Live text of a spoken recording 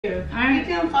Alright.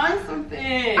 We can find something.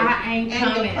 I ain't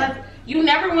coming. You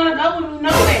never want to go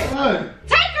nowhere. What?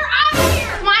 Take her out of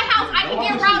here. It's my house. I can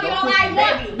get rowdy all I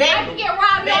want. I can get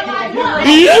rowdy all I want. I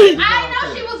didn't know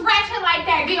she was ratchet like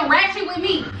that, being ratchet with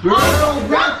me. Girl,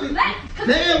 ratchet.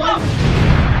 Damn.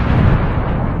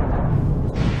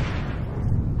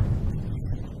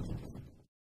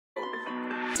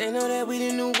 They know that we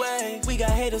the new wave. We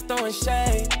got haters throwing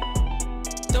shade.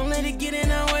 Don't let it get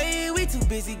in our way. We too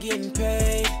busy getting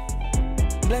paid.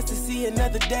 Blessed to see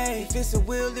another day. If it's a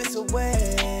will, it's a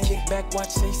way. Kick back, watch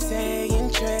SaySay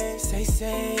and Trey.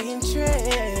 SaySay and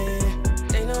Trey.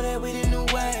 They know that we the new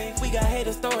wave. We got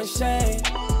haters throwing shade.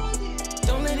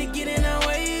 Don't let it get in our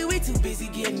way. We too busy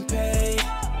getting paid.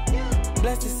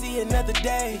 Blessed to see another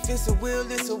day. If it's a will,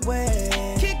 it's a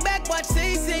way. Kick back, watch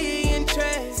SaySay and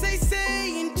Trey.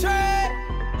 SaySay and Trey.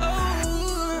 Oh.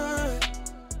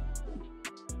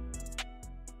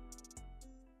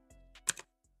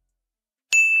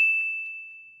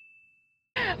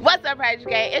 What's up, Project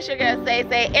Gang? It's your girl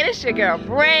SaySay and it's your girl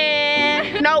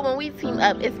Brand. You know, when we team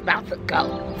up, it's about to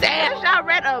go. Damn, y'all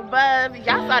read above.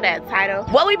 Y'all saw that title.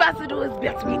 What we about to do is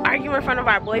about to be arguing in front of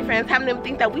our boyfriends, having them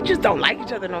think that we just don't like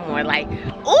each other no more. Like,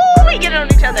 ooh, we get on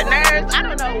each other's nerves. I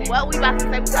don't know what we about to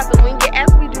say. We about to wing it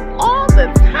as we do all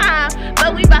the time,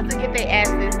 but we about to get their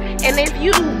asses. And if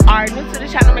you are new to the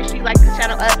channel, make sure you like this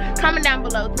channel up. Comment down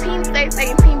below Team SaySay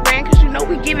and Team Brand, because you know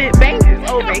we give it bangers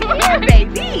over here,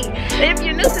 baby. And if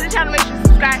you're new to the channel, make sure you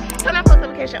subscribe, turn on post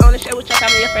notification on, and share with your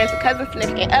family, your friends, your cousins,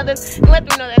 significant others, and let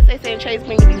them know that SaySay and Trey's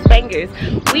bringing these bangers.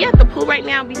 We at the pool right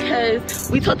now because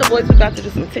we told the boys we about to do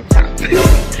some TikToks.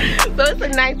 So it's a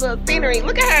nice little scenery.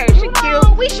 Look at her, she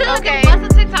cute. We should bust a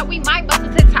TikTok. We might bust a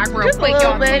TikTok real quick,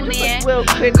 y'all.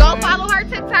 Go follow her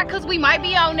TikTok because we might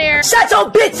be on there. Shut your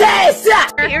bitch ass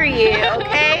up! Period,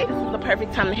 okay? This is the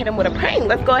perfect time to hit him with a prank.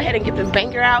 Let's go ahead and get this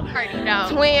banger out.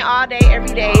 Twin all day,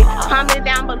 every day. Comment it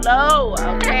down below,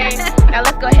 okay? Now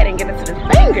let's go ahead and get into this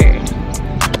banger.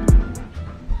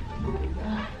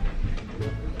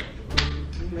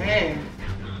 Man.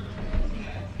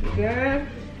 Girl.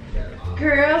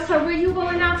 Girl, so where you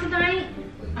going out tonight?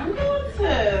 I'm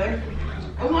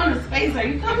going to space. Are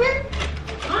you coming?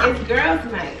 It's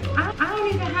girls' night. I don't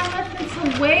even have nothing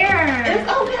to wear. It's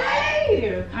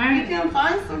okay. Alright. We can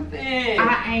find something. I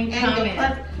ain't coming.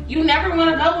 You never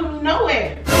want to go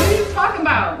nowhere. What are you talking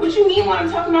about? What you mean when I'm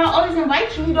talking about I always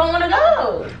invite you, you don't want to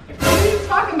go? What are you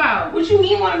talking about? What you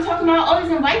mean when I'm talking about I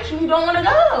always invite you, you don't want to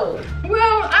go?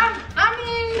 Well, I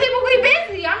mean, people be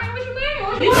busy. I mean, what you mean?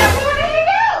 You never want to hang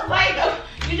out. Like,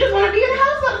 you just want to be in the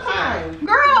house all the time.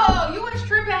 Girl, you was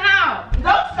tripping how?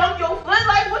 Don't stump your foot.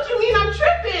 Like, what you mean I'm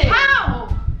tripping? How?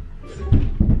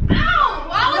 Ow!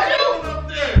 Why would you?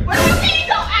 What do you mean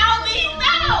don't ow me?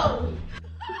 No!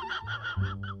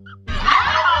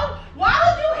 Ow! Why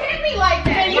would you hit me like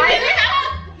that? You didn't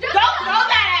have to. Don't throw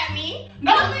that at me.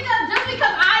 Just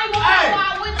because I want to go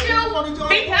out with you?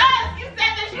 Because you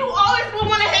said that you always would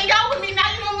want to hang out with me. Now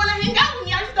you don't want to hang out with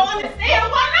me. I just don't understand.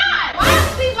 Why not? Why?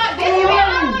 See, what? I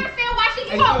don't understand why she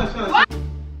keep on. Why?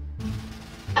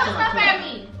 Stuff at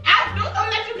me. I do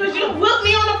something at you because you whipped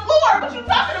me on the floor. What you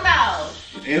talking about?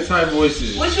 Inside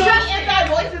voices. What you mean inside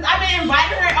voices? I've been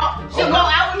inviting her out. She'll go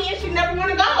out with me and she never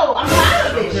want to go. I'm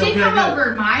tired of it. She come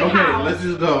over my house. Okay, let's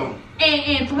just go.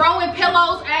 And throwing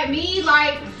pillows at me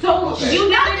like, so you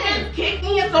never just kicked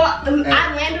me and so I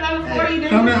landed on the floor. You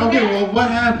didn't do Okay, that. well, what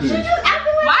happened? She just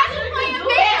acting like why she you didn't playing do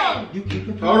that. You keep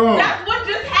it. Hold on. That's what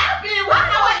just happened. Why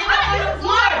how I ended up on the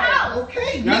floor?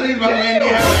 Okay. Y'all niggas about to make me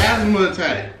have an asthma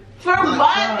attack. For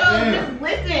what though? Just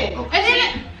listen.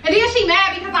 And then she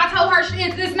mad because I told her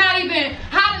it's not even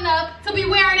hot enough to be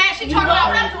wearing that. She talking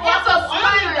about it's a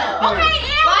sweater. Okay,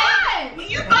 and what?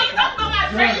 You talking about my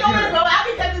shirt? You don't want to go out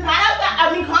because it's hot outside?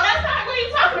 I mean, cold outside? What are you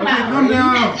talking about? Calm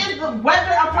down. This is the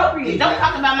weather appropriate. Don't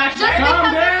talk about my shirt. Calm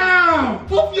down.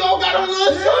 Both of y'all got on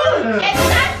little shirts.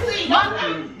 Exactly.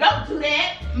 Don't do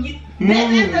that. This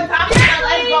is the time that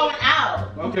let's going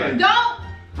out. Okay. Don't.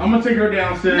 I'm gonna take her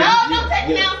downstairs. No, don't take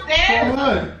me downstairs. For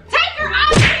what? Take her out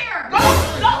of here.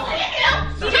 Don't take him.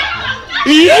 Don't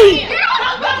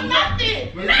do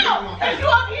nothing. No, cause you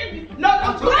up here. No,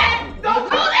 don't do that. Don't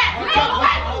do that.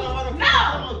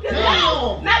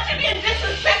 No. Now she being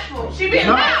disrespectful. She being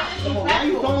disrespectful.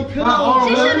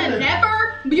 She should have never.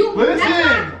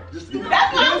 Listen.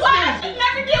 That's what I'm saying. She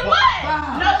never did what?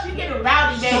 No, she getting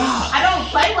rowdy, baby. I don't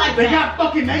play like that. They got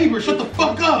fucking neighbors. Shut the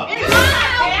fuck up. It's my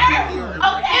house.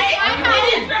 Okay, it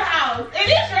is your house. It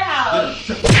is your house.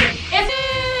 It's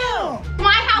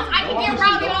my house. I can get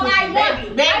rowdy all I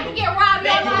want. I can get rowdy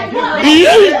all I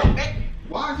want.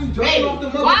 Why is you jumping off the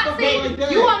Why motherfucker like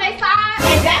that? you on their side?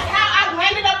 And that's how I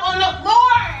landed up on the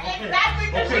floor.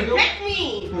 Respect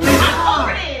me. I'm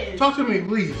over this. Talk to me,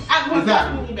 please. Talk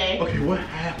to me, babe. Okay, what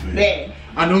happened? Babe.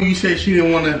 I know you said she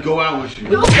didn't want to go out with you.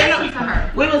 We were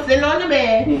sitting on the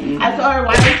bed. I told her,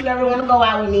 why don't you ever want to go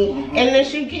out with me? And then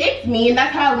she kicked me, and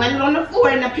that's how I landed on the floor,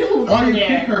 and the pillow was over there.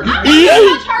 Kick her? I'm gonna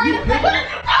touch her in the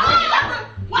face.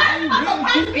 Why are you gonna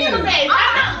punch me in the face?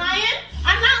 I'm not lying.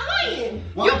 I'm not lying.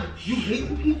 Why? You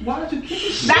hate people? Why did you kick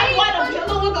her? That's why the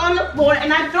pillow was on the floor,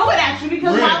 and I threw it at you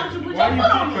because why would you put your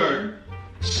foot on me?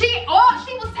 She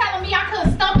was telling me I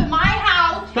couldn't stump in my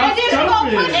house. Stop and then she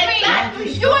gonna push Exactly.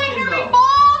 me. You ain't hear me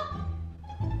fall?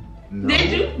 No.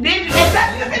 Did you?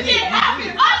 Exactly. It didn't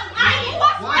happen. I'm lying.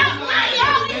 Stop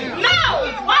lying.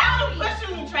 No. Why are you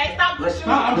pushing me, Trey? Stop pushing me.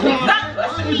 Stop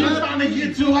pushing me. I'm trying to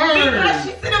get to her. Because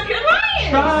she's sitting up here lying.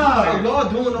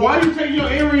 Stop. Why you taking your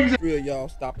earrings Real y'all,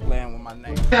 stop playing with my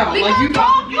name. out? Because Like you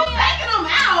you taking them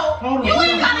out. Hold on. You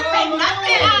ain't gotta take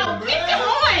nothing out. Keep it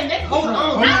on. Hold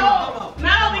on.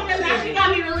 No, because now she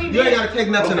got me really big. You ain't gotta take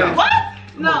nothing out. What?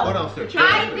 No. Hold on, sir.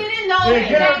 I didn't know Yeah,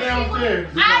 get her that downstairs.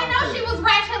 I know she was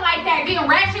ratchet like that, being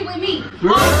ratchet with me.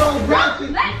 Girl, ratchet.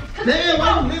 Let's- Damn,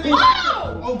 I'm living.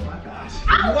 Whoa! Oh my gosh.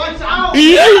 Watch out.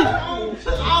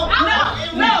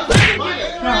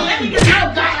 No, let me get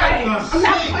no guys. I'm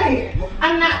not playing.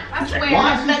 I'm not. I swear.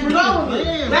 Let go of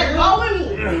me. Let go of me.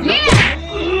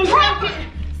 Yeah! Drop it!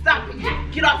 Stop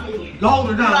it. Get off of me. Hold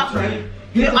her down, Trey.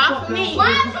 Get off of me. Why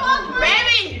you off me?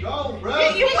 Baby! Go, bro.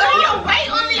 You put your weight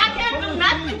on me. I can't do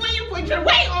nothing when you put your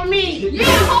weight on me. Yeah,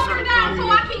 hold her down so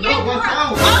I can get No, watch her.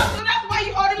 out. Oh, so that's why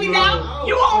you holding me down?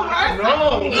 You on her side.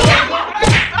 No. You on her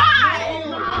side.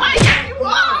 Why you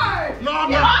are? No, I'm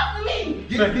Get not. off of me.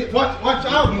 Watch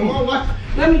out, boy. Watch.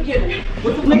 Let me get her.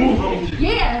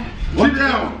 Yeah. Sit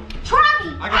down. Try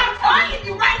me. I'm trying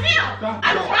you right now.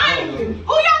 I'm trying you.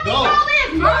 Who y'all think y'all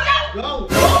is? Murder? Go.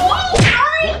 Who?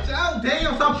 Murray? Watch out.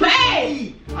 Damn, stop Hey.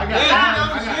 pushing me. I Damn, got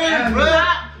I'm asthma. scared, bro.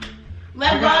 Stop.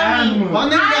 Let go of me. My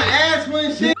nigga got asthma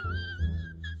and shit.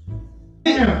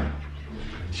 Damn.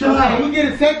 Chill Can out. we get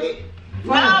a second?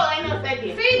 No, ain't no second.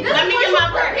 See, this Let me is get what my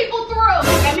you put purse. people through.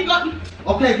 Let me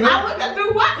go. Okay, can I put them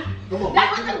through what? Come on. I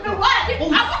put them through what? I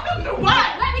put them through what?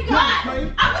 Let me go. What?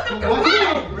 I put them through Watch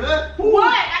what? out, bro.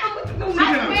 What? I don't put them through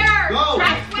I nothing. swear. Go. I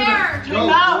swear. Go.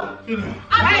 No. Sit down.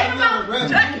 I'm Hey, thinking about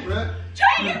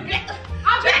Trey, you get.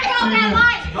 I'm thinking about that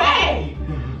life. Hey,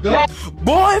 Go.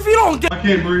 Boy, if you don't get I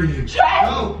can't breathe. Trey.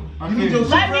 Go. You need your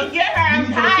Let shit, me bro. get her. You I'm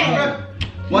need your shit, tired. bro.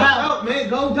 Watch out, man.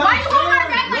 Go down. Why you hold her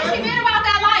back like she mad about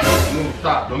that life? No,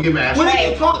 stop. Don't get mad. What are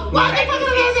you talking? Why they put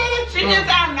it? She just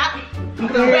out not.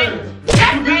 That's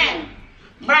Brand.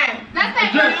 Brand. That's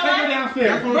that Just girl. take her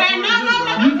downstairs. Brand, no.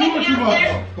 You do what you want.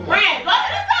 Brand, go to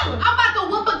the cellar. I'm about to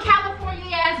whoop a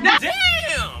California ass.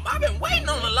 damn, I've been waiting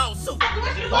on the lawsuit. That's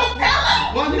what you gonna tell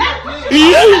her? Why you That's got what plans? you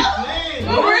gonna tell her? Man,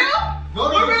 For real? Go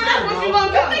to For the real, that's cellar, what you bro.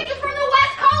 gonna You tell her? think it's from the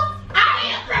West Coast? I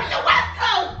am from the West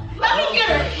Coast. Let me get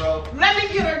her. Bro. Let me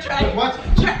get her, Trey. Watch.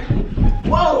 Trey.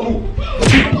 Whoa.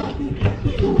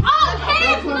 Oh,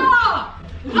 hands off!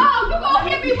 Oh, you gonna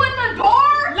hit me with the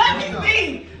door? Let me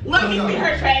see. Let me see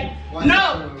her, Trey.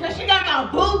 No, because she got my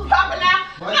boobs popping out.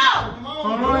 No. Come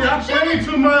Hold on, y'all playing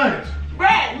too much.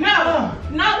 Brad, no.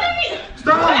 No, let me.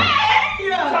 Stop. Hey.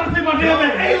 Trying to take my damn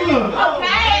behavior.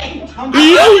 Okay.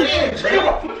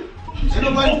 Ain't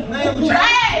nobody playing with you.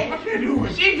 Trey. I can't do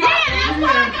it. She dropped it. That's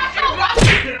why I got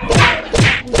your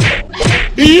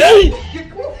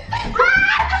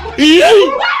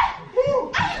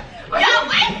Y'all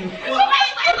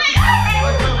wait.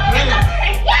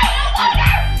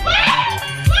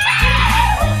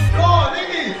 Go on,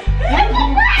 niggas.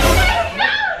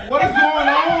 What is going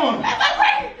on?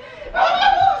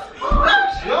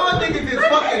 Y'all niggas is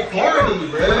fucking corny,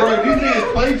 bro. Bro, these niggas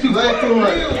play too Like, for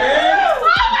much. real, man.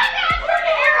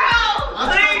 I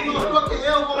took my fucking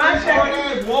elbow on this hard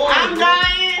ass wall. I'm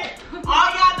dying. All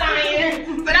y'all dying.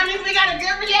 So that means we got a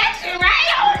good reaction, right?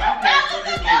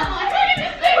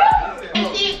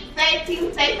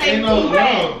 Say Ain't no, no.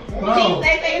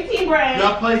 Say team brand.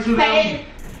 Y'all play too Say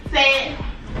damn. it.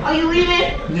 Are you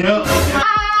leaving? Yep.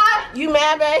 You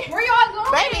mad, babe? Where y'all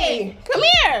going? Baby, come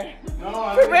here. No,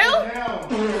 I For gotta real? sit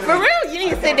down. For real, you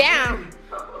need to sit down.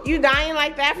 You dying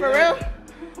like that for real?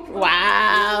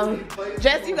 Wow.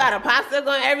 Jess, you got a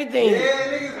popsicle and everything. Yeah,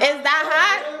 niggas. Is that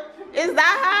hot? Is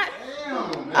that hot?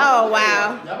 Damn, man. Oh,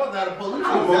 wow. Y'all about to have a police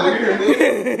over here.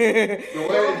 The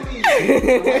way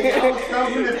y'all was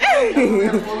coming,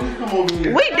 the police come over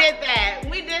here. We did that.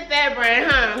 We did that, Brand,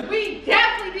 huh? We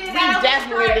definitely did We that.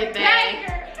 definitely did that.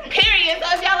 Banger. Period. So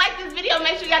if y'all like this video, video,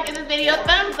 make sure y'all give this video a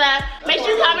thumbs up. Make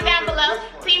sure you comment down below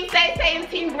Team SaySay and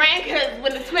Team Brand, because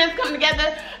when the twins come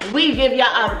together, we give y'all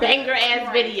a banger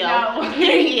ass video.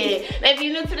 Period. If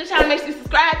you're new to the channel, make sure you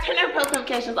subscribe, turn on post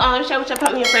notifications on, share with your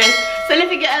family and friends, send it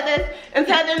to your others, and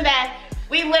tell them that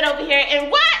we lit over here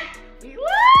and what? We lit.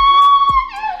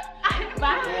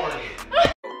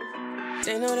 Bye.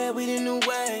 They know that we the new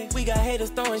wave. We got haters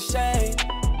throwing shade.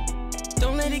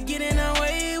 Don't let it get in our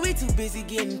way. We too busy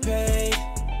getting paid.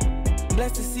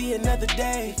 Blessed to see another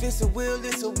day. If it's a will,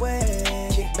 it's a way.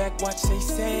 Kick back, watch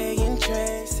SaySay and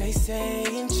trade. SaySay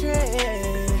and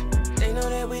trade. They know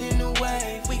that we the new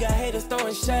wave. We got haters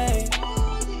throwing shade.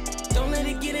 Don't let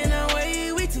it get in our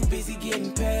way. We too busy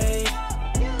getting paid.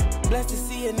 Blessed to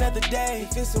see another day.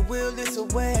 If it's a will, it's a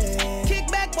way. Kick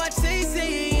back, watch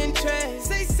SaySay and trade.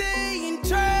 SaySay and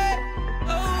trade.